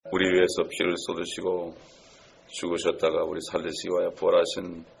우리 위해서 피를 쏟으시고 죽으셨다가 우리 살리시기 위하여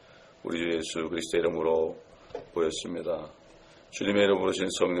부활하신 우리 주 예수 그리스도의 이름으로 보였습니다. 주님의 이름으로 오신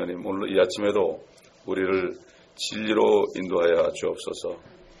성령님, 오늘 이 아침에도 우리를 진리로 인도하여 주옵소서.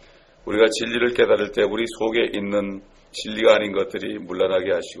 우리가 진리를 깨달을 때 우리 속에 있는 진리가 아닌 것들이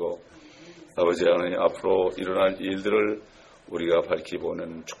물러나게 하시고, 아버지 하나님, 앞으로 일어날 일들을 우리가 밝히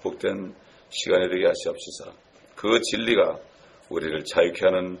보는 축복된 시간이 되게 하시옵소서. 그 진리가 우리를 자유케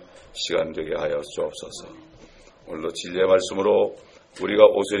하는 시간 되게 하여 주옵소서. 오늘도 진리의 말씀으로 우리가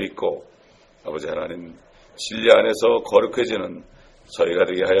옷을 입고 아버지 하나님 진리 안에서 거룩해지는 저희가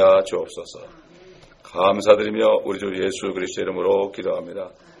되게 하여 주옵소서. 감사드리며 우리 주 예수 그리스도 이름으로 기도합니다.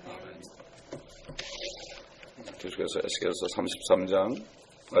 계속해서 에스겔서 33장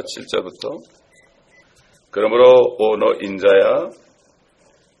 7절부터 그러므로 오 너 인자야,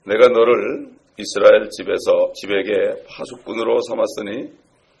 내가 너를 이스라엘 집에게 파수꾼으로 삼았으니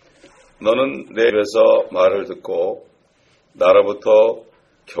너는 내 입에서 말을 듣고 나로부터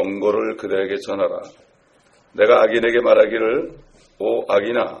경고를 그들에게 전하라. 내가 악인에게 말하기를 오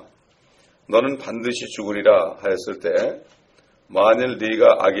악인아, 너는 반드시 죽으리라 하였을 때 만일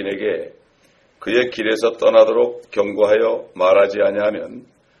네가 악인에게 그의 길에서 떠나도록 경고하여 말하지 아니하면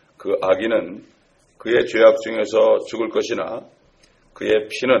그 악인은 그의 죄악 중에서 죽을 것이나 그의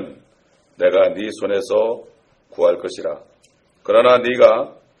피는 내가 네 손에서 구할 것이라. 그러나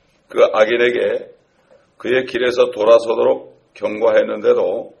네가 그 악인에게 그의 길에서 돌아서도록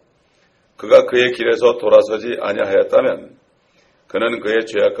경고하였는데도 그가 그의 길에서 돌아서지 아니하였다면 그는 그의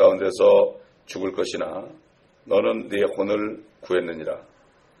죄악 가운데서 죽을 것이나 너는 네 혼을 구했느니라.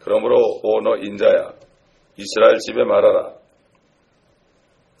 그러므로 오 너 인자야, 이스라엘 집에 말하라.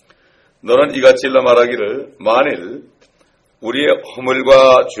 너는 이같이 일러 말하기를 만일 우리의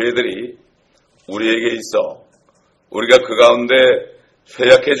허물과 죄들이 우리에게 있어 우리가 그 가운데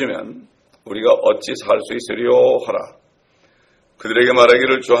회약해주면 우리가 어찌 살 수 있으리요 하라. 그들에게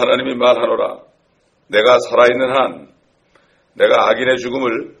말하기를 주 하나님이 말하노라. 내가 살아있는 한 내가 악인의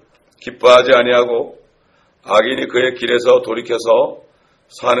죽음을 기뻐하지 아니하고 악인이 그의 길에서 돌이켜서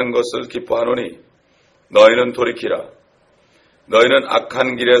사는 것을 기뻐하노니 너희는 돌이키라. 너희는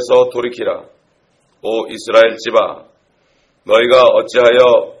악한 길에서 돌이키라. 오 이스라엘 집아, 너희가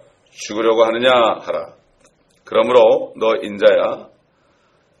어찌하여 죽으려고 하느냐 하라. 그러므로 너 인자야,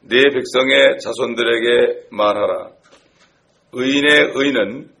 네 백성의 자손들에게 말하라. 의인의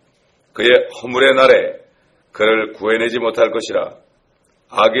의는 그의 허물의 날에 그를 구해내지 못할 것이라.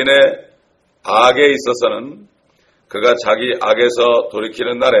 악인의 악에 있어서는 그가 자기 악에서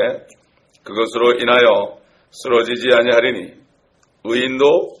돌이키는 날에 그것으로 인하여 쓰러지지 아니하리니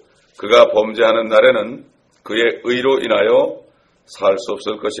의인도 그가 범죄하는 날에는 그의 의로 인하여 살 수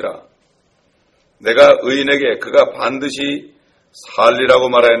없을 것이라. 내가 의인에게 그가 반드시 살리라고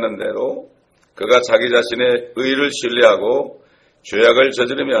말하였는데도 그가 자기 자신의 의를 신뢰하고 죄악을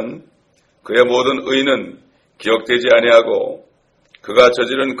저지르면 그의 모든 의는 기억되지 아니하고 그가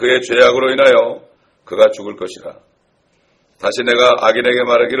저지른 그의 죄악으로 인하여 그가 죽을 것이라. 다시 내가 악인에게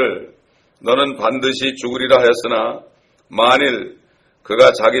말하기를 너는 반드시 죽으리라 하였으나 만일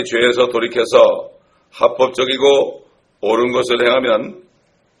그가 자기 죄에서 돌이켜서 합법적이고 옳은 것을 행하면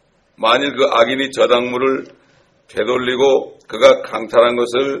만일 그 악인이 저당물을 되돌리고 그가 강탈한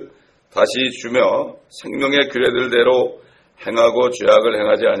것을 다시 주며 생명의 규례들대로 행하고 죄악을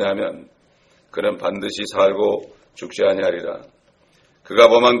행하지 아니하면 그는 반드시 살고 죽지 아니하리라. 그가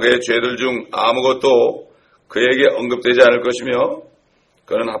범한 그의 죄들 중 아무것도 그에게 언급되지 않을 것이며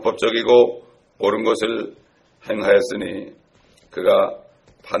그는 합법적이고 옳은 것을 행하였으니 그가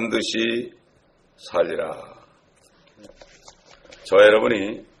반드시 살리라. 저와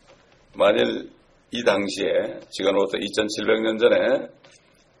여러분이 만일 이 당시에, 지금으로부터 2700년 전에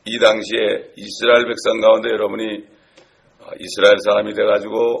이 당시에 이스라엘 백성 가운데 여러분이 이스라엘 사람이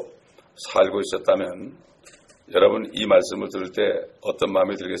돼가지고 살고 있었다면 여러분 이 말씀을 들을 때 어떤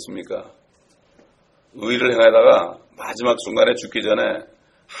마음이 들겠습니까? 의를 행하다가 마지막 순간에 죽기 전에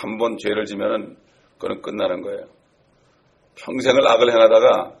한 번 죄를 지면은 그건 끝나는 거예요. 평생을 악을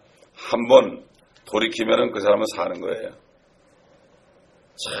행하다가 한 번 돌이키면은 그 사람은 사는 거예요.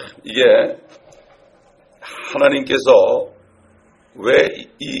 참, 이게 하나님께서 왜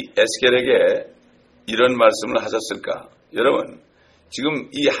이 에스겔에게 이런 말씀을 하셨을까? 여러분, 지금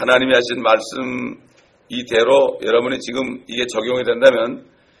이 하나님이 하신 말씀 이대로 여러분이 지금 이게 적용이 된다면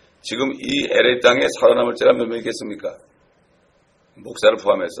지금 이 LA 땅에 살아남을 자가 몇 명 있겠습니까? 목사를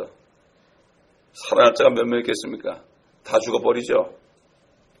포함해서 살아날 자가 몇 명 있겠습니까? 다 죽어버리죠.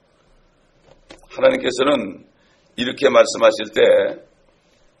 하나님께서는 이렇게 말씀하실 때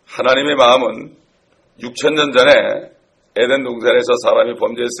하나님의 마음은 6,000년 전에 에덴 동산에서 사람이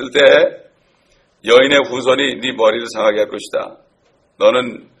범죄했을 때 여인의 후손이 네 머리를 상하게 할 것이다.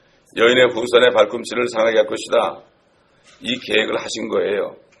 너는 여인의 후손의 발꿈치를 상하게 할 것이다. 이 계획을 하신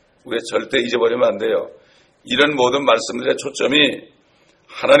거예요. 우리 절대 잊어버리면 안 돼요. 이런 모든 말씀들의 초점이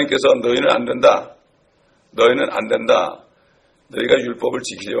하나님께서 너희는 안 된다. 너희는 안 된다. 너희가 율법을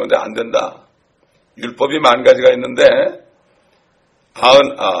지키려고 하는데 안 된다. 율법이 10,000가지가 있는데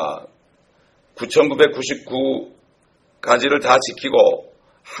 9,999가지를 다 지키고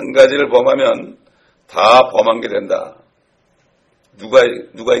한 가지를 범하면 다 범한 게 된다. 누가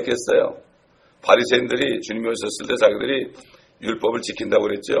있겠어요? 바리새인들이 주님이 오셨을 때 자기들이 율법을 지킨다고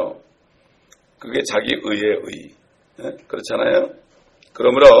그랬죠. 그게 자기 의의 의. 그렇잖아요?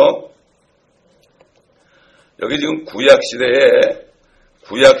 그러므로 여기 지금 구약시대의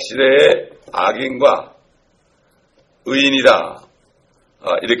악인과 의인이다.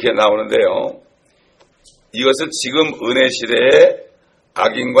 이렇게 나오는데요. 이것을 지금 은혜시대의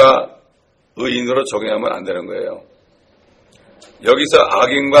악인과 의인으로 적용하면 안 되는 거예요. 여기서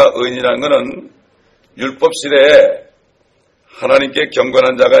악인과 의인이라는 것은 율법시대에 하나님께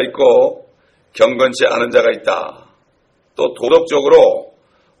경건한 자가 있고 경건치 않은 자가 있다. 또 도덕적으로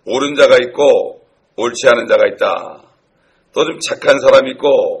옳은 자가 있고 옳지 않은 자가 있다. 또 좀 착한 사람이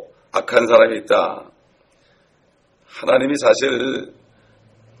있고 악한 사람이 있다. 하나님이 사실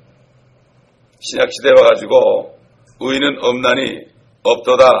신약시대에 와가지고 의인은 없나니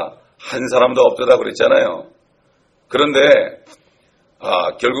없도다 한 사람도 없도다 그랬잖아요. 그런데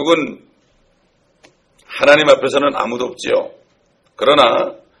결국은 하나님 앞에서는 아무도 없지요.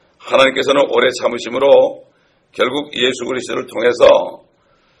 그러나 하나님께서는 오래 참으심으로 결국 예수 그리스도를 통해서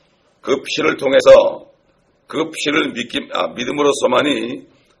그 피를 통해서 그 피를 믿음으로서만이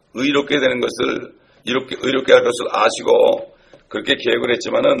의롭게 되는 것을 의롭게 할 것을 아시고 그렇게 계획을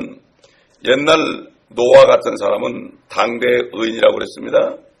했지만은 옛날 노아 같은 사람은 당대의 의인이라고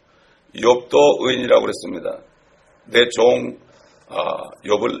그랬습니다. 욥도 의인이라고 그랬습니다. 내 종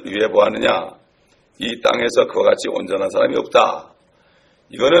욥을 위해 보았느냐? 이 땅에서 그와 같이 온전한 사람이 없다.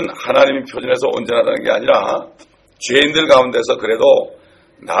 이거는 하나님의 표준에서 온전하다는 게 아니라 죄인들 가운데서 그래도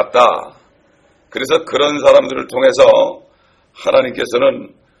낫다. 그래서 그런 사람들을 통해서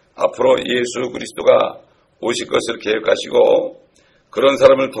하나님께서는 앞으로 예수 그리스도가 오실 것을 계획하시고 그런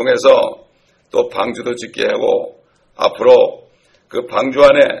사람을 통해서 또 방주도 짓게 하고 앞으로 그 방주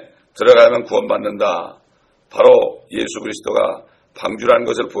안에 들어가면 구원받는다. 바로 예수 그리스도가 방주라는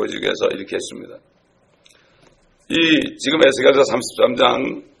것을 보여주기 위해서 이렇게 했습니다. 이 지금 에스겔서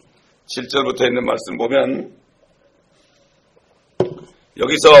 33장 7절부터 있는 말씀 보면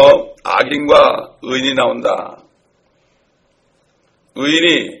여기서 악인과 의인이 나온다.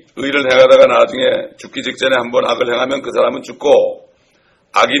 의인이 의를 행하다가 나중에 죽기 직전에 한번 악을 행하면 그 사람은 죽고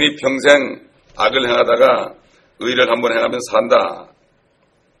악인이 평생 악을 행하다가 의를 한번 행하면 산다.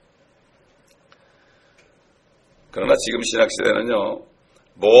 그러나 지금 신약시대는요.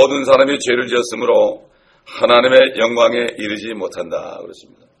 모든 사람이 죄를 지었으므로 하나님의 영광에 이르지 못한다.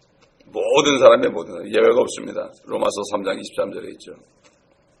 그렇습니다. 모든 사람의 모든 예외가 없습니다. 로마서 3장 23절에 있죠.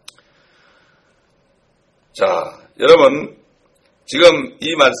 자, 여러분 지금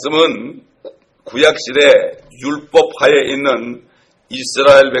이 말씀은 구약시대 율법하에 있는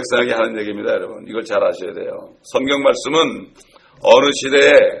이스라엘 백성에게 하는 얘기입니다. 여러분 이걸 잘 아셔야 돼요. 성경 말씀은 어느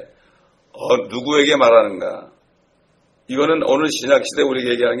시대에 누구에게 말하는가. 이거는 오늘 신약시대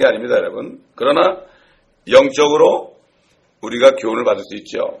우리에게 얘기하는 게 아닙니다. 여러분. 그러나 영적으로 우리가 교훈을 받을 수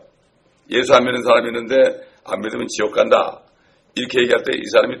있죠. 예수 안 믿는 사람이 있는데 안 믿으면 지옥 간다. 이렇게 얘기할 때 이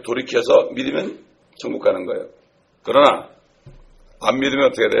사람이 돌이켜서 믿으면 천국 가는 거예요. 그러나 안 믿으면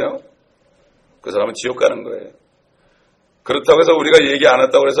어떻게 돼요? 그 사람은 지옥 가는 거예요. 그렇다고 해서 우리가 얘기 안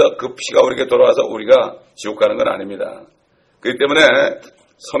했다고 해서 그 피가 우리에게 돌아와서 우리가 지옥 가는 건 아닙니다. 그렇기 때문에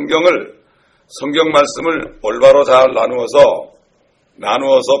성경 말씀을 올바로 잘 나누어서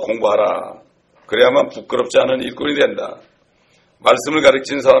공부하라. 그래야만 부끄럽지 않은 일꾼이 된다. 말씀을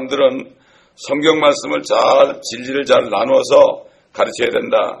가르친 사람들은 성경 말씀을 진리를 잘 나누어서 가르쳐야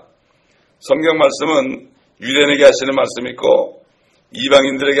된다. 성경 말씀은 유대인에게 하시는 말씀이 있고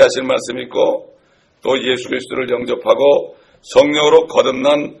이방인들에게 하시는 말씀이 있고 또 예수 그리스도를 영접하고 성령으로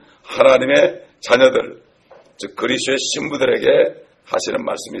거듭난 하나님의 자녀들, 즉 그리스도의 신부들에게 하시는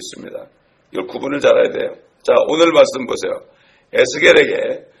말씀이 있습니다. 이걸 구분을 잘 해야 돼요. 자, 오늘 말씀 보세요.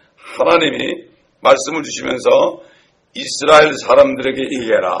 에스겔에게 하나님이 말씀을 주시면서 이스라엘 사람들에게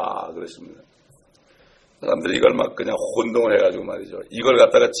얘기해라 그랬습니다. 사람들이 이걸 막 그냥 혼동을 해가지고 말이죠. 이걸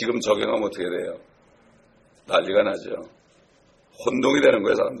갖다가 지금 적용하면 어떻게 돼요? 난리가 나죠. 혼동이 되는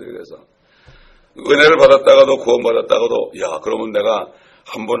거예요, 사람들이. 그래서 은혜를 받았다가도 구원받았다가도 야, 그러면 내가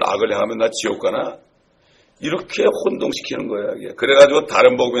한번 악을 행하면 나 지옥 가나? 이렇게 혼동시키는 거예요. 이게. 그래가지고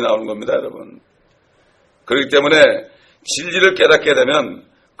다른 복음이 나오는 겁니다, 여러분. 그렇기 때문에 진리를 깨닫게 되면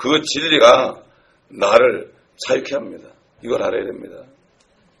그 진리가 나를 자유케 합니다. 이걸 알아야 됩니다.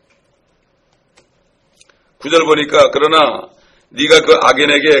 9절 보니까 그러나 네가 그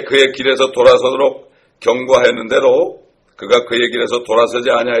악인에게 그의 길에서 돌아서도록 경고하였는데도 그가 그의 길에서 돌아서지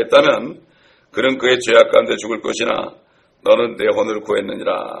아니하였다면 그는 그의 죄악 가운데 죽을 것이나 너는 내 혼을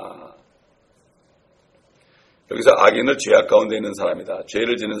구했느니라. 여기서 악인을 죄악 가운데 있는 사람이다.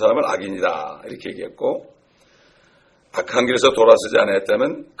 죄를 지는 사람은 악인이다. 이렇게 얘기했고 악한 길에서 돌아서지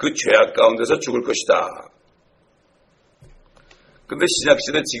않았다면 그 죄악 가운데서 죽을 것이다. 근데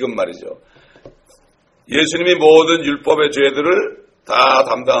신약시대 지금 말이죠. 예수님이 모든 율법의 죄들을 다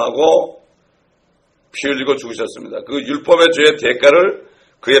담당하고 피 흘리고 죽으셨습니다. 그 율법의 죄의 대가를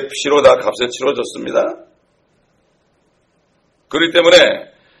그의 피로 다 값에 치러줬습니다. 그렇기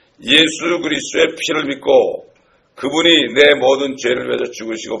때문에 예수 그리스도의 피를 믿고 그분이 내 모든 죄를 위해서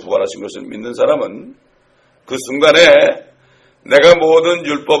죽으시고 부활하신 것을 믿는 사람은 그 순간에 내가 모든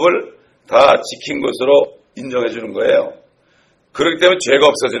율법을 다 지킨 것으로 인정해 주는 거예요. 그렇기 때문에 죄가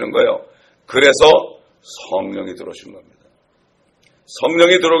없어지는 거예요. 그래서 성령이 들어오신 겁니다.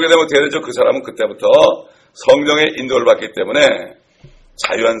 성령이 들어오게 되면 어떻게 되죠? 그 사람은 그때부터 성령의 인도를 받기 때문에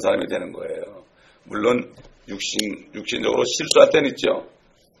자유한 사람이 되는 거예요. 물론 육신적으로 실수할 때는 있죠.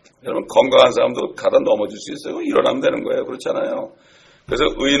 여러분 건강한 사람도 가다 넘어질 수 있어요. 일어나면 되는 거예요. 그렇잖아요. 그래서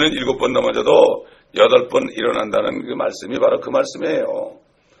의인은 7번 넘어져도 8번 일어난다는 그 말씀이 바로 그 말씀이에요.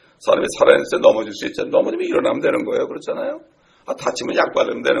 사람이 살아있을 때 넘어질 수 있잖아요. 넘어지면 일어나면 되는 거예요. 그렇잖아요. 다치면 약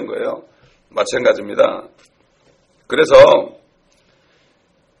바르면 되는 거예요. 마찬가지입니다. 그래서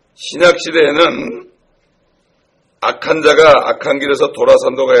신약시대에는 악한 자가 악한 길에서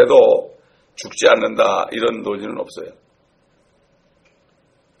돌아선다고 해도 죽지 않는다 이런 논리는 없어요.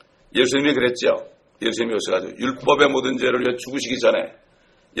 예수님이 그랬죠. 예수님이 오셔가지고 율법의 모든 죄를 위해 죽으시기 전에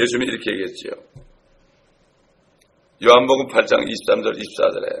예수님이 이렇게 얘기했지요. 요한복음 8장 23절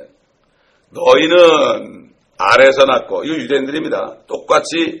 24절에 너희는 아래에서 났고 이거 유대인들입니다.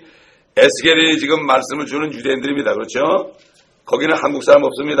 똑같이 에스겔이 지금 말씀을 주는 유대인들입니다. 그렇죠? 거기는 한국 사람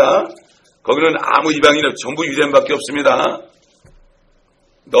없습니다. 거기는 아무 이방인 없 전부 유대인밖에 없습니다.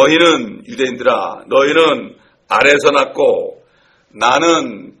 너희는 유대인들아 너희는 아래에서 났고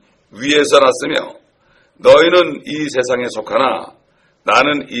나는 위에서 났으며 너희는 이 세상에 속하나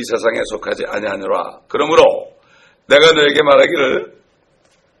나는 이 세상에 속하지 아니하노라. 그러므로 내가 너에게 말하기를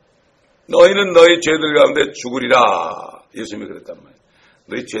너희는 너희 죄들 가운데 죽으리라. 예수님이 그랬단 말이에요.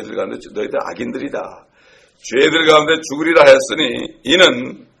 너희 죄들 가운데 너희들 악인들이다. 죄들 가운데 죽으리라 했으니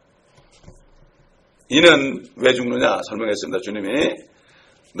이는 왜 죽느냐 설명했습니다. 주님이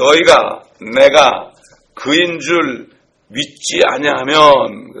너희가 내가 그인 줄 믿지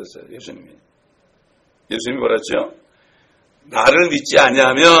아니하면 그랬어요. 예수님이 뭐랬죠? 나를 믿지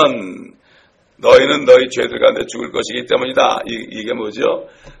아니하면 너희는 너희 죄들 가운데 죽을 것이기 때문이다. 이게 뭐죠?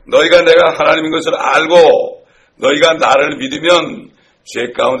 너희가 내가 하나님인 것을 알고 너희가 나를 믿으면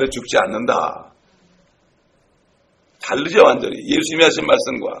죄 가운데 죽지 않는다. 다르죠 완전히. 예수님이 하신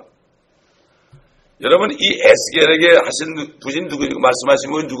말씀과. 여러분 이 에스겔에게 하신 부신 누구니까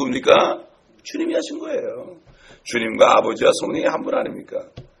말씀하신 분이 누굽니까? 주님이 하신 거예요. 주님과 아버지와 성령이 한 분 아닙니까?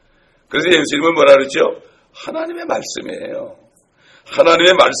 그래서 예수님은 뭐라 그랬죠? 하나님의 말씀이에요.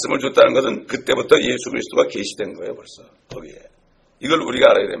 하나님의 말씀을 줬다는 것은 그때부터 예수 그리스도가 계시된 거예요. 벌써 거기에. 이걸 우리가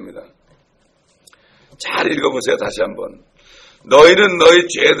알아야 됩니다. 잘 읽어보세요. 다시 한번. 너희는 너희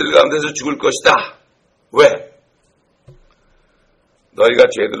죄들 가운데서 죽을 것이다. 왜? 너희가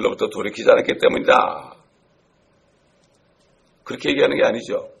죄들로부터 돌이키지 않았기 때문이다. 그렇게 얘기하는 게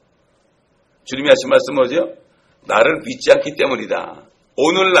아니죠. 주님이 하신 말씀 뭐죠? 나를 믿지 않기 때문이다.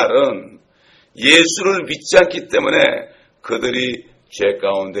 오늘날은 예수를 믿지 않기 때문에 그들이 죄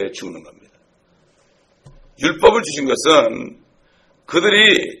가운데 죽는 겁니다. 율법을 주신 것은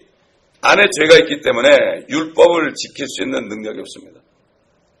그들이 안에 죄가 있기 때문에 율법을 지킬 수 있는 능력이 없습니다.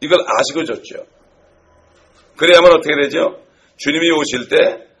 이걸 아시고 줬죠. 그래야만 어떻게 되죠? 주님이 오실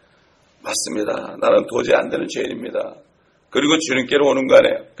때 맞습니다. 나는 도저히 안 되는 죄인입니다. 그리고 주님께로 오는 거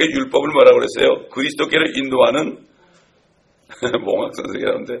아니에요. 그 율법을 뭐라고 그랬어요? 그리스도께로 인도하는 몽학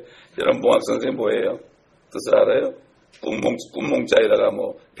선생이라는데 여러분 몽학 선생이 뭐예요? 뜻을 알아요? 꿈몽자에다가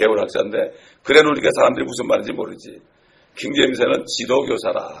뭐 배울 학자인데 그래 놓으니까 사람들이 무슨 말인지 모르지. 킹제임스는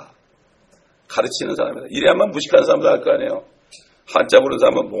지도교사라. 가르치는 사람이다. 이래야만 무식한 사람도 알 거 아니에요. 한자 부르는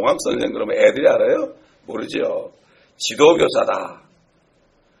사람은 몽학 선생 그러면 애들이 알아요? 모르죠. 지도교사다.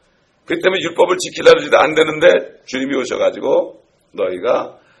 그렇기 때문에 율법을 지키려고 해도 안 되는데 주님이 오셔가지고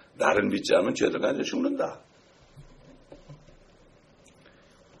너희가 나를 믿지 않으면 죄들 가운데 죽는다.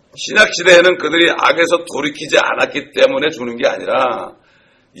 신약시대에는 그들이 악에서 돌이키지 않았기 때문에 죽는 게 아니라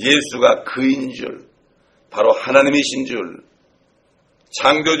예수가 그인 줄, 바로 하나님이신 줄,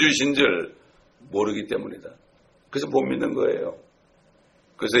 창조주신 줄 모르기 때문이다. 그래서 못 믿는 거예요.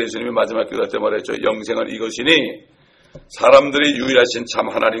 그래서 예수님이 마지막 기도 때 말했죠. 영생은 이것이니 사람들이 유일하신 참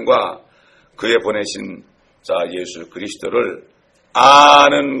하나님과 그의 보내신 자 예수 그리스도를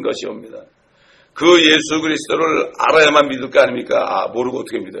아는 것이옵니다. 그 예수 그리스도를 알아야만 믿을 거 아닙니까? 모르고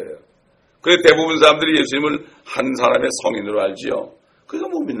어떻게 믿어요? 그래서 대부분 사람들이 예수님을 한 사람의 성인으로 알지요. 그래서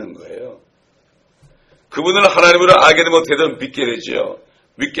못 믿는 거예요. 그분을 하나님으로 알게 되면 어떻게든 믿게 되지요.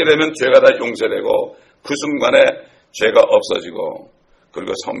 믿게 되면 죄가 다 용서되고 그 순간에 죄가 없어지고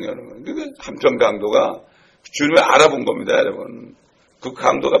그리고 성령은 한편 강도가 주님을 알아본 겁니다, 여러분. 그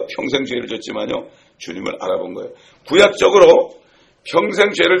강도가 평생 죄를 졌지만요, 주님을 알아본 거예요. 구약적으로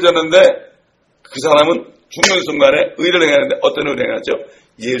평생 죄를 졌는데 그 사람은 죽는 순간에 의를 행하는데 어떤 의를 행하죠?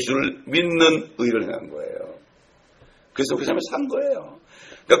 예수를 믿는 의를 행한 거예요. 그래서 그 사람이 산 거예요.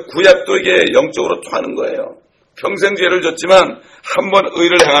 그러니까 구약도 이게 영적으로 통하는 거예요. 평생 죄를 졌지만 한 번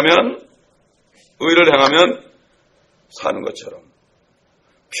의를 행하면 사는 것처럼.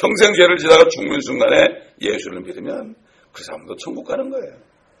 평생 죄를 지다가 죽는 순간에 예수를 믿으면 그 사람도 천국 가는 거예요.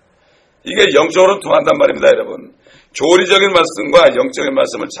 이게 영적으로 통한단 말입니다, 여러분. 교리적인 말씀과 영적인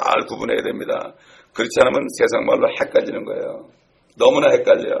말씀을 잘 구분해야 됩니다. 그렇지 않으면 세상 말로 헷갈리는 거예요. 너무나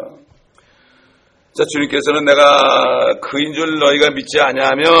헷갈려. 자, 주님께서는 내가 그인 줄 너희가 믿지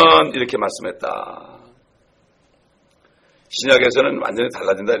아니하면 이렇게 말씀했다. 신약에서는 완전히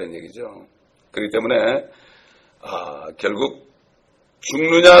달라진다 이런 얘기죠. 그렇기 때문에 결국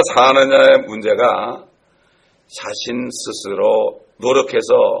죽느냐 사느냐의 문제가 자신 스스로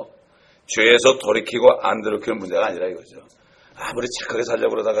노력해서 죄에서 돌이키고 안 돌이키는 문제가 아니라 이거죠. 아무리 착하게 살려고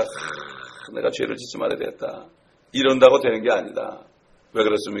그러다가 내가 죄를 짓지 말아야 되겠다. 이런다고 되는 게 아니다. 왜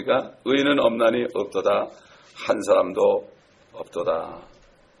그렇습니까? 의인은 없나니 없도다. 한 사람도 없도다.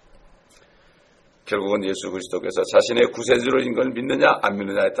 결국은 예수 그리스도께서 자신의 구세주로 인 걸 믿느냐 안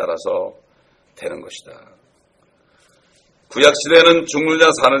믿느냐에 따라서 되는 것이다. 구약시대에는 죽느냐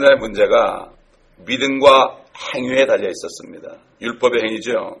사느냐의 문제가 믿음과 행위에 달려 있었습니다. 율법의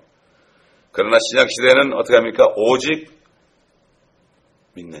행위죠. 그러나 신약시대에는 어떻게 합니까? 오직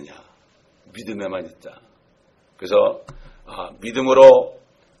믿느냐. 믿음에만 있다. 그래서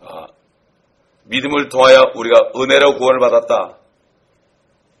믿음을 통하여 우리가 은혜로 구원을 받았다.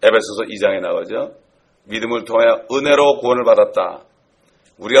 에베소서 2장에 나오죠. 믿음을 통하여 은혜로 구원을 받았다.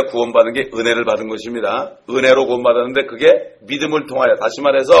 우리가 구원받은 게 은혜를 받은 것입니다. 은혜로 구원받았는데 그게 믿음을 통하여, 다시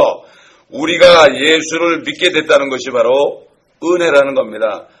말해서 우리가 예수를 믿게 됐다는 것이 바로 은혜라는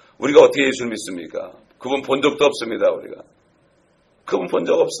겁니다. 우리가 어떻게 예수를 믿습니까? 그분 본 적도 없습니다. 우리가. 그분 본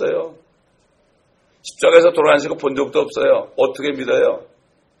적 없어요. 십자가에서 돌아가시고 본 적도 없어요. 어떻게 믿어요?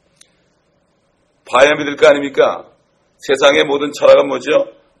 봐야 믿을 거 아닙니까? 세상의 모든 철학은 뭐죠?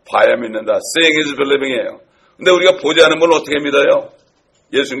 봐야 믿는다. Seeing is believing이에요. 근데 우리가 보지 않은 걸 어떻게 믿어요?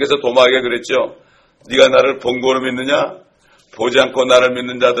 예수님께서 도마에게 그랬죠. 네가 나를 본 거로 믿느냐? 보지 않고 나를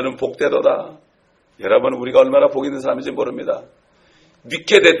믿는 자들은 복되도다. 여러분, 우리가 얼마나 복 있는 사람인지 모릅니다.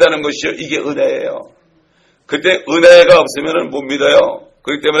 믿게 됐다는 것이요, 이게 은혜예요. 그때 은혜가 없으면 못 믿어요.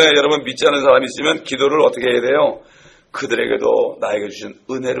 그렇기 때문에 여러분, 믿지 않는 사람이 있으면 기도를 어떻게 해야 돼요? 그들에게도 나에게 주신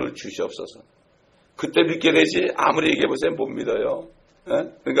은혜를 주시옵소서. 그때 믿게 되지. 아무리 얘기해보세요, 못 믿어요.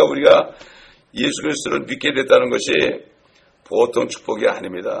 그러니까 우리가 예수 그리스도를 믿게 됐다는 것이 보통 축복이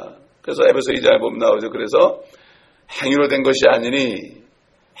아닙니다. 그래서 에베소 2장에 보면 나오죠. 그래서 행위로 된 것이 아니니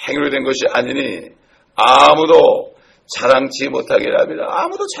아무도 자랑치 못하게 합니다.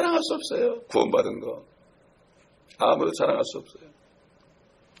 아무도 자랑할 수 없어요. 구원받은 거. 아무도 자랑할 수 없어요.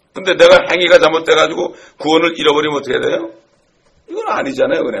 근데 내가 행위가 잘못돼가지고 구원을 잃어버리면 어떻게 돼요? 이건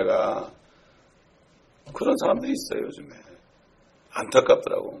아니잖아요, 은혜가. 그런 사람들이 있어요, 요즘에.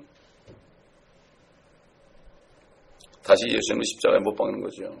 안타깝더라고. 다시 예수님을 십자가에 못 박는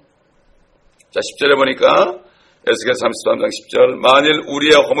거죠. 자, 10절에 보니까 에스겔서 33장 10절, 만일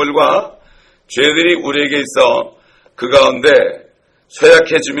우리의 허물과 죄들이 우리에게 있어 그 가운데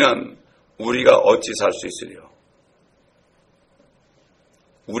쇠약해지면 우리가 어찌 살 수 있으리요?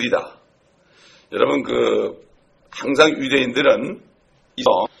 우리다. 여러분, 항상 유대인들은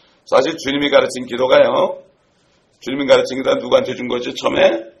사실 주님이 가르친 기도가요. 주님이 가르친 기도가 누구한테 준 거죠?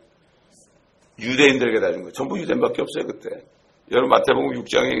 처음에 유대인들에게 다 준 거예요. 전부 유대인밖에 없어요, 그때. 여러분, 마태복음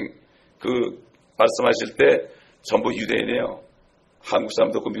 6장에 말씀하실 때 전부 유대인이에요. 한국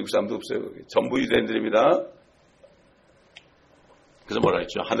사람도 없고 미국 사람도 없어요. 거기. 전부 유대인들입니다. 그래서 뭐라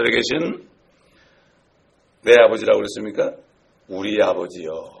했죠? 하늘에 계신 내 아버지라고 그랬습니까? 우리 아버지요.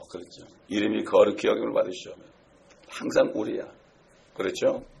 그렇죠. 이름이 거룩히 여김을 받으시오. 항상 우리야.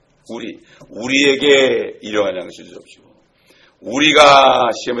 그렇죠? 우리에게 일용할 양식을 주옵시고, 우리가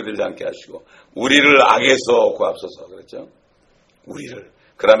시험에 들지 않게 하시고, 우리를 악에서 구하옵소서. 그랬죠? 우리를.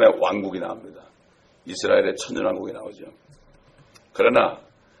 그 다음에 왕국이 나옵니다. 이스라엘의 천년왕국이 나오죠. 그러나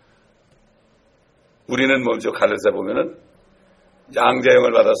우리는 먼저 갈라디아서 보면은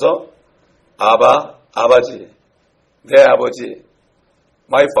양자형을 받아서 아버지, 내 아버지,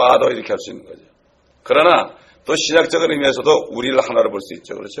 my father 이렇게 할 수 있는 거죠. 그러나 또 신약적인 의미에서도 우리를 하나로 볼 수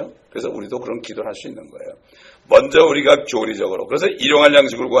있죠. 그렇죠? 그래서 우리도 그런 기도를 할 수 있는 거예요. 먼저 우리가 교리적으로, 그래서 일용할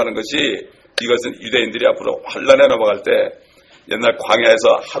양식을 구하는 것이, 이것은 유대인들이 앞으로 환란에 넘어갈 때 옛날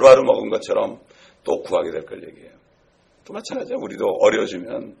광야에서 하루하루 먹은 것처럼 또 구하게 될 걸 얘기해요. 또 마찬가지예요. 우리도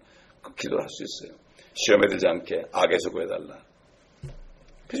어려워지면 그 기도를 할 수 있어요. 시험에 들지 않게 악에서 구해달라.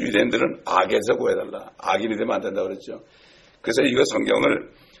 그래서 유대인들은 악에서 구해달라. 악인이 되면 안 된다고 그랬죠. 그래서 이거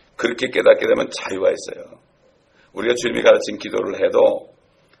성경을 그렇게 깨닫게 되면 자유가 있어요. 우리가 주님이 가르친 기도를 해도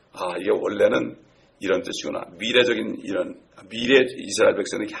이게 원래는 이런 뜻이구나. 미래적인 미래 이스라엘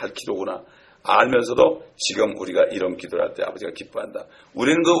백성에게 할 기도구나. 알면서도 지금 우리가 이런 기도를 할 때 아버지가 기뻐한다.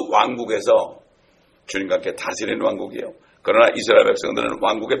 우리는 그 왕국에서 주님과 함께 다스리는 왕국이에요. 그러나 이스라엘 백성들은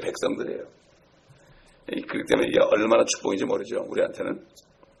왕국의 백성들이에요. 그렇기 때문에 이게 얼마나 축복인지 모르죠. 우리한테는.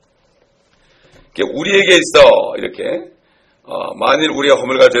 우리에게 있어 이렇게 만일 우리가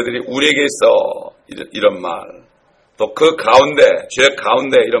허물과 죄들이 우리에게 있어 이런 말, 또 그 가운데, 죄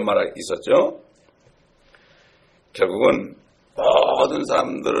가운데 이런 말이 있었죠. 결국은 모든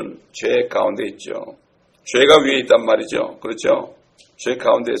사람들은 죄 가운데 있죠. 죄가 위에 있단 말이죠. 그렇죠? 죄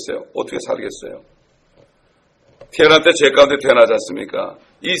가운데 있어요. 어떻게 살겠어요? 태어날 때 죄 가운데 태어나지 않습니까?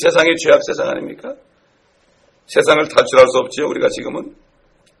 이 세상이 죄악 세상 아닙니까? 세상을 탈출할 수 없죠. 우리가 지금은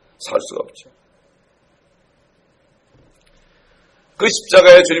살 수가 없죠. 그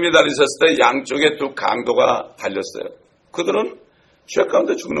십자가에 주님이 달리셨을 때 양쪽에 두 강도가 달렸어요. 그들은 죄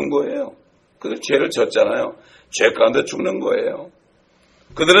가운데 죽는 거예요. 그들 죄를 졌잖아요. 죄 가운데 죽는 거예요.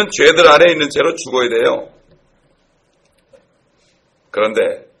 그들은 죄들 안에 있는 채로 죽어야 돼요.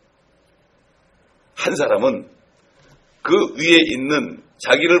 그런데 한 사람은 그 위에 있는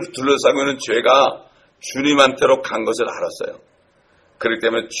자기를 둘러싸고 있는 죄가 주님한테로 간 것을 알았어요. 그렇기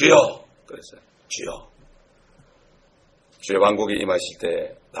때문에 주여 그랬어요. 주여, 주의 왕국이 임하실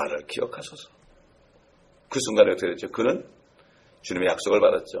때 나를 기억하소서. 그 순간에 어떻게 됐죠? 그는 주님의 약속을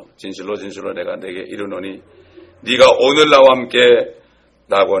받았죠. 진실로 진실로 내가 내게 이르노니 네가 오늘 나와 함께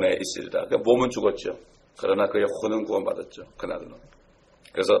낙원에 있으리라. 그러니까 몸은 죽었죠. 그러나 그의 혼은 구원받았죠. 그날은.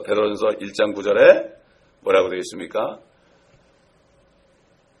 그래서 베드로전서 1장 9절에 뭐라고 되어 있습니까?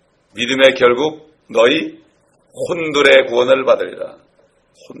 믿음의 결국 너희 혼들의 구원을 받으리라.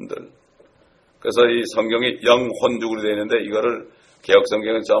 혼들. 그래서 이 성경이 영혼죽으로 되어 있는데 이거를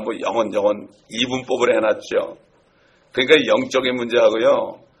개혁성경은 전부 영혼 이분법을 해놨죠. 그러니까 영적인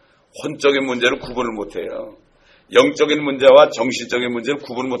문제하고요, 혼적인 문제를 구분을 못해요. 영적인 문제와 정신적인 문제를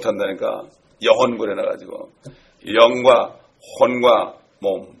구분을 못한다니까. 영혼을 해놔가지고 영과 혼과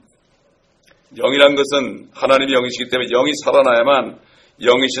몸. 영이란 것은 하나님이 영이시기 때문에 영이 살아나야만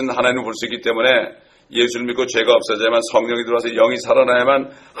영이신 하나님을 볼 수 있기 때문에 예수를 믿고 죄가 없어져야만 성령이 들어와서 영이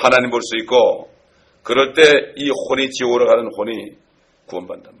살아나야만 하나님 볼 수 있고, 그럴 때 이 혼이 지옥으로 가는 혼이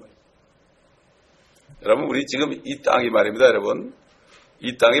구원받는단 말이에요. 여러분, 우리 지금 이 땅이 말입니다. 여러분,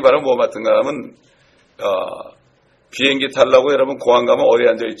 이 땅이 바로 뭐 같은가 하면 비행기 타려고 여러분 공항 가면 어디에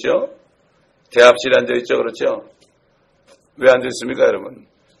앉아있죠? 대합실에 앉아있죠. 그렇죠? 왜 앉아있습니까 여러분?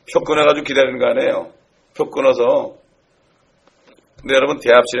 표 끊어가지고 기다리는 거 아니에요. 표 끊어서. 근데 여러분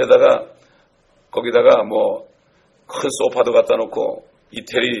대합실에다가 거기다가 뭐 큰 소파도 갖다 놓고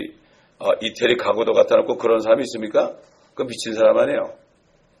이태리 가구도 갖다 놓고 그런 사람이 있습니까? 그 미친 사람 아니에요.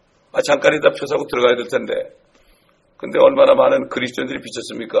 잠깐이다 표 사고 들어가야 될 텐데. 근데 얼마나 많은 그리스도인들이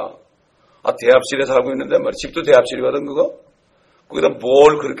비쳤습니까? 대합실에 살고 있는데 말이야. 집도 대합실이거든 그거? 거기다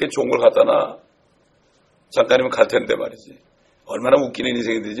뭘 그렇게 좋은 걸 갖다 놔? 잠깐이면 갈 텐데 말이지. 얼마나 웃기는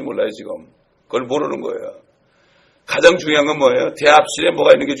인생인지 몰라요 지금. 그걸 모르는 거예요. 가장 중요한 건 뭐예요? 대합실에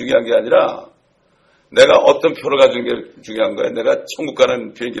뭐가 있는 게 중요한 게 아니라 내가 어떤 표를 가지는 게 중요한 거예요. 내가 천국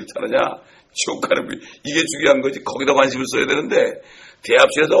가는 비행기를 타느냐 지옥 가는 비행기, 이게 중요한 거지. 거기다 관심을 써야 되는데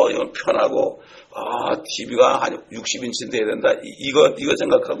대합실에서 이건 편하고 TV가 한 60인치 돼야 된다. 이거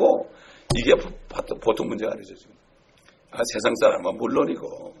생각하고 이게 보통 문제가 아니죠 지금. 세상 사람은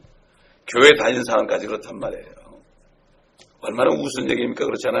물론이고 교회 다니는 사람까지 그렇단 말이에요. 얼마나 우스운 얘기입니까?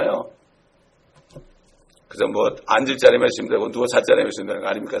 그렇잖아요. 그래서 뭐 앉을 자리만 있으면 되고 누워 살 자리만 있으면 되는 거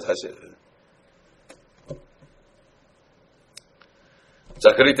아닙니까 사실.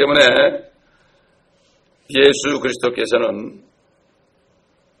 자, 그렇기 때문에 예수 그리스도께서는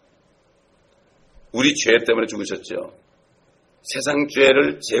우리 죄 때문에 죽으셨죠. 세상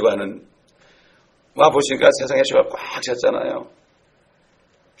죄를 제거하는, 와 보시니까 세상에 죄가 꽉 찼잖아요.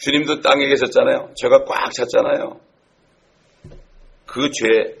 주님도 땅에 계셨잖아요. 죄가 꽉 찼잖아요. 그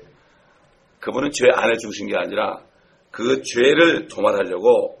죄, 그분은 죄 안에 죽으신 게 아니라 그 죄를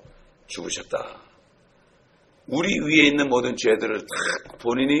도말하려고 죽으셨다. 우리 위에 있는 모든 죄들을 다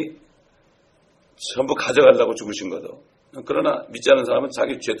본인이 전부 가져가려고 죽으신 거죠. 그러나 믿지 않는 사람은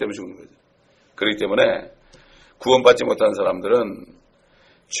자기 죄 때문에 죽는 거죠. 그렇기 때문에 구원받지 못한 사람들은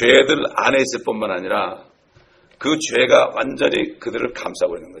죄들 안에 있을 뿐만 아니라 그 죄가 완전히 그들을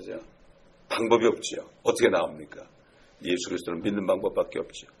감싸고 있는 거죠. 방법이 없지요. 어떻게 나옵니까? 예수 그리스도를 믿는 방법밖에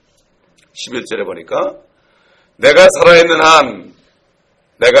없죠. 11절에 보니까 내가 살아있는 한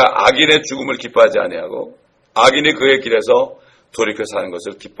내가 악인의 죽음을 기뻐하지 아니하고 악인이 그의 길에서 돌이켜 사는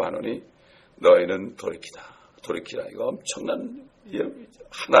것을 기뻐하노니 너희는 돌이키라. 이거 엄청난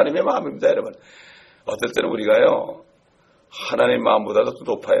하나님의 마음입니다, 여러분. 어떨 때는 우리가요, 하나님 마음보다도 또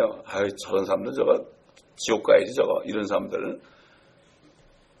높아요. 아유, 저런 사람들 저거 지옥 가야지 저거. 이런 사람들.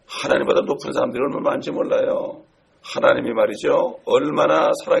 하나님보다 높은 사람들이 얼마나 많은지 몰라요. 하나님이 말이죠,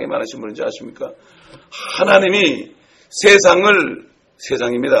 얼마나 사랑이 많으신 분인지 아십니까? 하나님이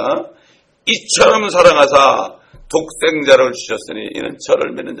세상입니다. 이처럼 사랑하사 독생자를 주셨으니 이는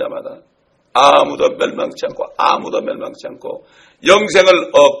저를 믿는 자마다 아무도 멸망치 않고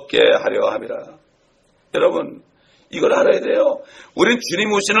영생을 얻게 하려 함이라. 여러분, 이걸 알아야 돼요. 우린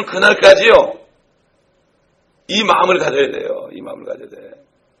주님 오시는 그날까지요, 이 마음을 가져야 돼요. 이 마음을 가져야 돼.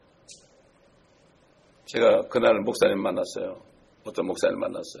 제가 그날 목사님 만났어요. 어떤 목사님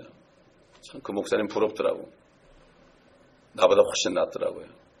만났어요. 참 그 목사님 부럽더라고. 나보다 훨씬 낫더라고요.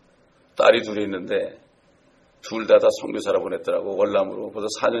 딸이 둘이 있는데 둘 다 선교사라 보냈더라고. 월남으로. 벌써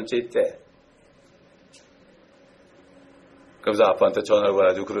 4년째 있대. 그러면서 아빠한테 전화를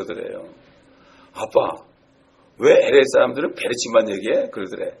걸어가지고 그러더래요. 아빠, 왜 LA 사람들은 베르치만 얘기해?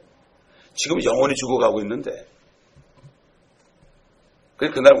 그러더래. 지금 영혼이 죽어가고 있는데.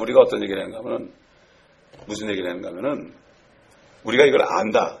 그날 우리가 어떤 얘기를 했는가 하면, 무슨 얘기를 했는가 하면은, 우리가 이걸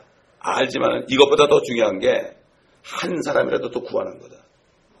안다. 알지만 이것보다 더 중요한 게 한 사람이라도 또 구하는 거다.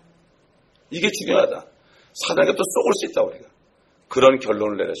 이게 중요하다. 사단에게 또 쏘을 수 있다, 우리가. 그런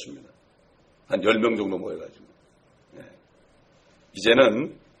결론을 내렸습니다. 한 10명 정도 모여가지고. 네.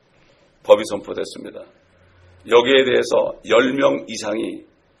 이제는 법이 선포됐습니다. 여기에 대해서 10명 이상이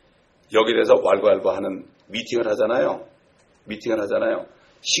여기에 대해서 왈가왈부하는 미팅을 하잖아요.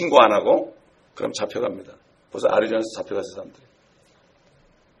 신고 안 하고 그럼 잡혀갑니다. 벌써 아리조나에서 잡혀가서 사람들이.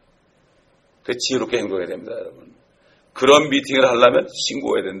 그 지혜롭게 행동해야 됩니다, 여러분. 그런 미팅을 하려면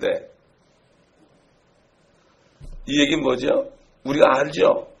신고해야 된대. 이 얘기는 뭐죠? 우리가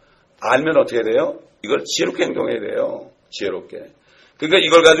알죠? 알면 어떻게 돼요? 이걸 지혜롭게 행동해야 돼요. 지혜롭게. 그러니까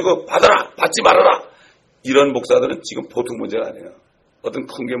이걸 가지고 받아라! 받지 말아라! 이런 목사들은 지금 보통 문제가 아니에요. 어떤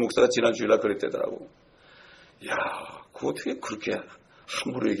큰교 목사가 지난 주일날 그랬대더라고. 야, 그거 어떻게 그렇게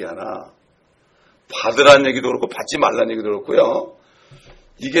함부로 얘기하나? 받으라는 얘기도 그렇고 받지 말라는 얘기도 그렇고요.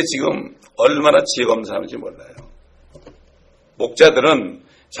 이게 지금 얼마나 지혜가 없는 사람인지 몰라요. 목자들은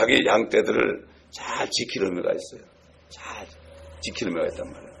자기 양떼들을 잘 지킬 의무가 있어요. 잘 지킬 의무가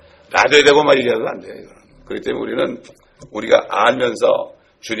있단 말이에요. 놔둬야 되고 막 얘기해도 안 돼요, 이거는. 그렇기 때문에 우리가 알면서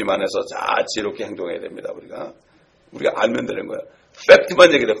주님 안에서 잘 지혜롭게 행동해야 됩니다, 우리가 알면 되는 거예요.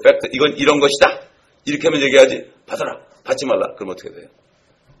 팩트만 얘기해요, 팩트. 이건 이런 것이다. 이렇게 하면 얘기하지. 받아라, 받지 말라. 그럼 어떻게 돼요?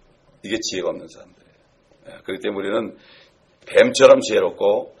 이게 지혜가 없는 사람들이에요. 그렇기 때문에 우리는 뱀처럼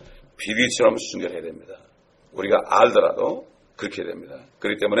지혜롭고 비비처럼 순결해야 됩니다. 우리가 알더라도 그렇게 됩니다.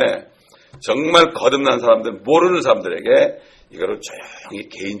 그렇기 때문에 정말 거듭난 사람들, 모르는 사람들에게 이거를 조용히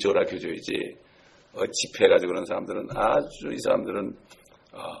개인적으로 알려줘야지. 집회해가지고 그런 사람들은 이 사람들은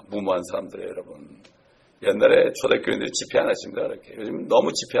무모한 사람들이에요, 여러분. 옛날에 초대교인들이 집회 안 하십니다, 그렇게. 요즘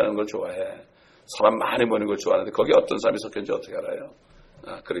너무 집회하는 걸 좋아해. 사람 많이 모이는 걸 좋아하는데 거기에 어떤 사람이 섞였는지 어떻게 알아요?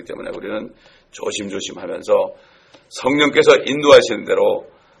 그렇기 때문에 우리는 조심조심 하면서 성령께서 인도하시는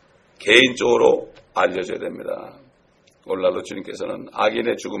대로 개인적으로 알려줘야 됩니다. 오늘날도 주님께서는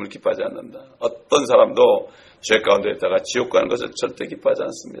악인의 죽음을 기뻐하지 않는다. 어떤 사람도 죄 가운데 있다가 지옥 가는 것을 절대 기뻐하지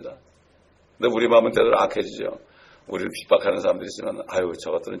않습니다. 근데 우리 마음은 때로 악해지죠. 우리를 핍박하는 사람들이 있으면 아유,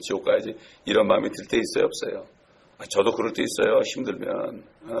 저것들은 지옥 가야지, 이런 마음이 들 때 있어요, 없어요? 저도 그럴 때 있어요. 힘들면.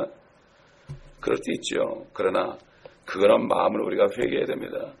 그럴 때 있죠. 그러나 그런 마음을 우리가 회개해야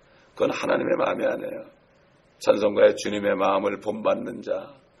됩니다. 그건 하나님의 마음이 아니에요. 찬송가의 주님의 마음을 본받는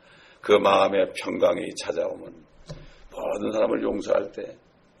자, 그 마음의 평강이 찾아오면 모든 사람을 용서할 때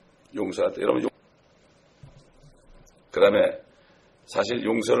여러분, 그 다음에 사실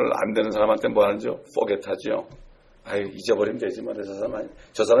용서를 안 되는 사람한테 뭐 하는지요? forget 하죠. 아유, 잊어버리면 되지만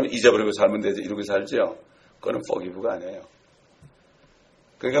저 사람이 잊어버리고 살면 되지, 이렇게 살죠. 그거는 forgive가 아니에요.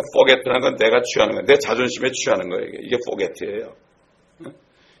 그러니까 forget라는 건 내가 취하는 거야. 내 자존심에 취하는 거예요. 이게 forget예요.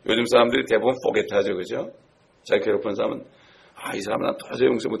 요즘 사람들이 대부분 forget 하죠. 그죠? 자기 괴롭히는 사람은 이 사람은 난 도저히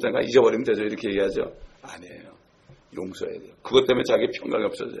용서 못하니까 잊어버리면 되죠. 이렇게 얘기하죠. 아니에요. 용서해야 돼요. 그것 때문에 자기 평강이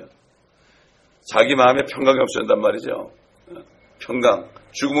없어져요. 자기 마음에 평강이 없어진단 말이죠. 평강.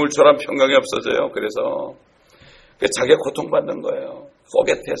 죽음을 처럼 평강이 없어져요. 그래서 자기가 고통받는 거예요.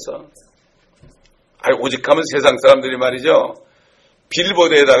 forget해서. 오직 하면 세상 사람들이 말이죠.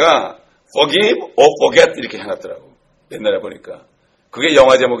 빌보드에다가 forgive or forget 이렇게 해놨더라고. 옛날에 보니까. 그게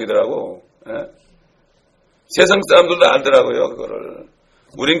영화 제목이더라고. 세상 사람들도 알더라고요. 그거를.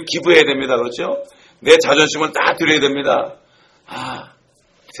 우린 기부해야 됩니다. 그렇죠? 내 자존심을 다 드려야 됩니다.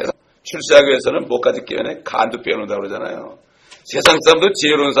 세상 출세하기 위해서는 뭐까지 빼내? 간도 빼놓는다고 그러잖아요. 세상 사람도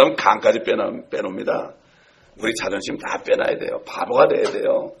지혜로운 사람은 간까지 빼놓습니다. 우리 자존심 다 빼놔야 돼요. 바보가 돼야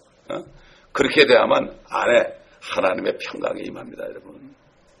돼요. 그렇게 돼야만 안에 하나님의 평강이 임합니다. 여러분.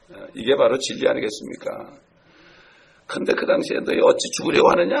 이게 바로 진리 아니겠습니까? 근데 그 당시에 너 어찌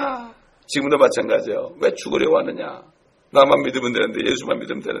죽으려고 하느냐? 지금도 마찬가지예요. 왜 죽으려고 하느냐? 나만 믿으면 되는데, 예수만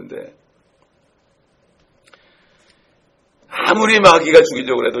믿으면 되는데. 아무리 마귀가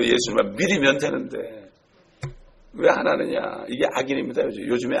죽이려고 해도 예수만 믿으면 되는데 왜 안 하느냐? 이게 악인입니다.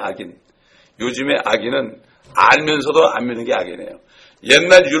 요즘의 악인. 요즘의 악인은 알면서도 안 믿는 게 악이네요.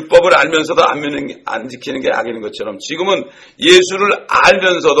 옛날 율법을 알면서도 안 지키는 게 악인인 것처럼 지금은 예수를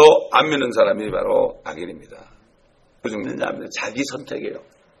알면서도 안 믿는 사람이 바로 악인입니다. 그 중에는 자기 선택이에요.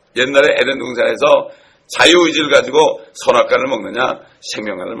 옛날에 에덴 동산에서 자유의지를 가지고 선악과를 먹느냐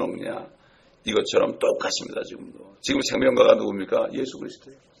생명과를 먹느냐 이것처럼 똑같습니다. 지금도. 지금 생명과가 누굽니까? 예수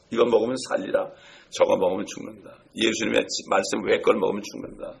그리스도예요. 이거 먹으면 살리라. 저거 먹으면 죽는다. 예수님의 말씀 외 걸 먹으면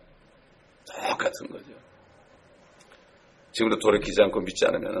죽는다. 똑같은 거죠. 지금도 돌이키지 않고 믿지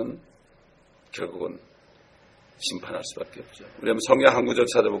않으면 결국은 심판할 수밖에 없죠. 우리 한번 성경 한 구절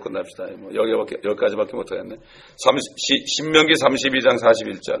찾아보고 끝납시다. 여기까지밖에 못하겠네. 신명기 32장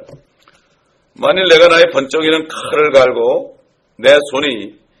 41절. 만일 내가 나의 번쩍이는 칼을 갈고 내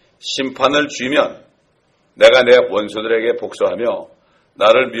손이 심판을 쥐면 내가 내 원수들에게 복수하며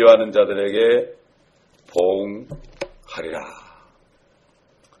나를 미워하는 자들에게 보응하리라.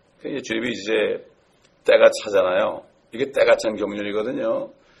 주님이 이제 때가 차잖아요. 이게 때가 찬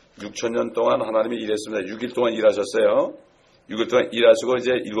경륜이거든요. 6,000년 동안 하나님이 일했습니다. 6일 동안 일하셨어요. 6일 동안 일하시고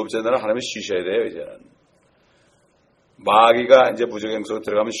이제 7째 날은 하나님이 쉬셔야 돼요. 이제는. 마귀가 이제 무적행 속에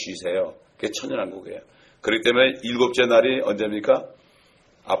들어가면 쉬세요. 그게 천년왕국이에요. 그렇기 때문에 7째 날이 언제입니까?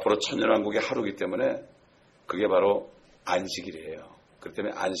 앞으로 천년왕국의 하루이기 때문에 그게 바로 안식일이에요. 그렇기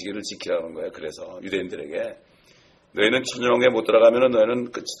때문에 안식일을 지키라는 거예요. 그래서 유대인들에게 너희는 천년왕국에 못 들어가면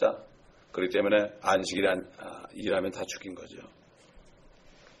너희는 끝이다. 그렇기 때문에 안식일에 일하면 다 죽인 거죠.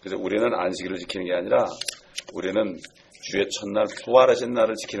 그래서 우리는 안식일을 지키는 게 아니라 우리는 주의 첫날 부활하신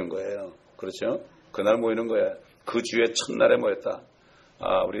날을 지키는 거예요. 그렇죠? 그날 모이는 거예요. 그 주의 첫날에 모였다.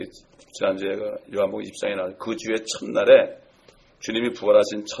 우리 지난주에 요한복음 20장에 나온 그 주의 첫날에 주님이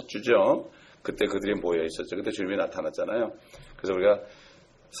부활하신 첫 주죠. 그때 그들이 모여 있었죠. 그때 주님이 나타났잖아요. 그래서 우리가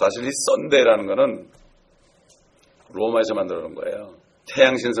사실 이 썬데이라는 거는 로마에서 만들어 놓은 거예요.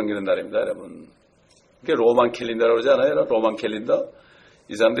 태양신 섬기는 날입니다, 여러분. 그게 로만 캘린더라고 그러지 않아요? 로만 캘린더?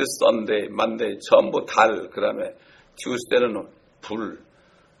 이 사람들이 썬데이, 만데이, 전부 달, 그 다음에 튜스데이는 불,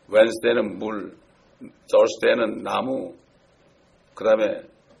 웬스데이는 물, 서스데이는 나무, 그 다음에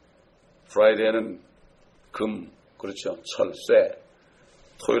프라이데이는 금, 그렇죠. 철, 쇠,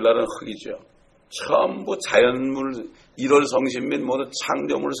 토요일 날은 흙이죠. 전부 자연물, 1월 성신 및 모두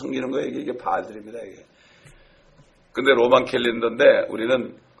창조물을 섬기는 거예요. 이게 바알들입니다, 이게. 근데 로만 캘린더인데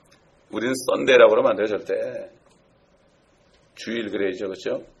우리는 썬데이라고 그러면 안 돼요, 절대. 주일 그래야죠,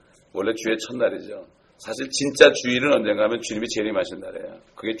 그렇죠? 원래 주의 첫날이죠. 사실 진짜 주일은 언젠가 하면 주님이 재림하신 날이에요.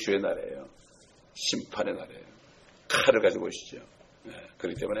 그게 주의 날이에요. 심판의 날이에요. 칼을 가지고 오시죠. 네,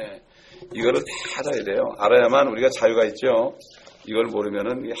 그렇기 때문에 이거를 다 알아야 돼요. 알아야만 우리가 자유가 있죠. 이걸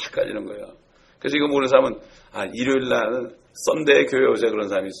모르면은 이게 헷갈리는 거예요. 그래서 이거 모르는 사람은 일요일 날은 썬데이 교회 오세요 그런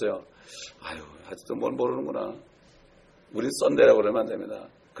사람이 있어요. 아직도 뭘 모르는구나. 우린 썬데이라고 그러면 안 됩니다.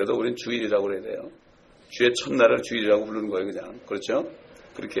 그래도 우린 주일이라고 그래야 돼요. 주의 첫날을 주일이라고 부르는 거예요, 그냥. 그렇죠?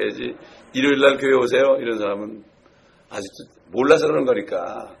 그렇게 해야지. 일요일날 교회 오세요? 이런 사람은 아직도 몰라서 그러는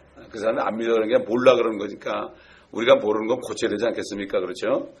거니까. 그 사람은 안 믿어 그러는 게 몰라 그러는 거니까 우리가 모르는 건 고쳐야 되지 않겠습니까?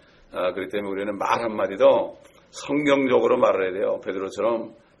 그렇죠? 그렇기 때문에 우리는 말 한마디도 성경적으로 말을 해야 돼요.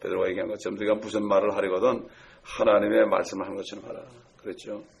 베드로가 얘기한 것처럼 네가 무슨 말을 하려거든 하나님의 말씀을 하는 것처럼 하라.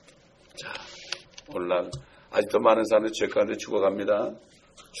 그렇죠? 자, 오늘날 아직도 많은 사람들이 죄 가운데 죽어갑니다.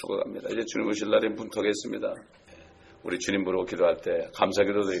 이제 주님 오실 날이 문턱했습니다. 우리 주님 부르고 기도할 때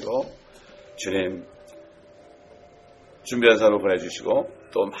감사기도 드리고 주님 준비한 사람을 보내주시고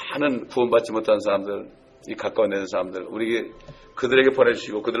또 많은 구원받지 못한 사람들, 이 가까운 있는 사람들 우리 그들에게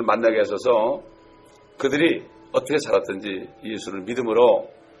보내주시고 그들을 만나게 하셔서 그들이 어떻게 살았든지 예수를 믿음으로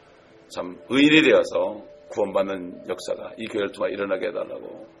참 의인이 되어서 구원받는 역사가 이 교회를 통해 일어나게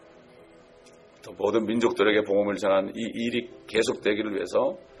해달라고, 또 모든 민족들에게 복음을 전하는 이 일이 계속되기를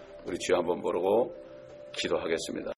위해서 우리 주여 한번 부르고 기도하겠습니다.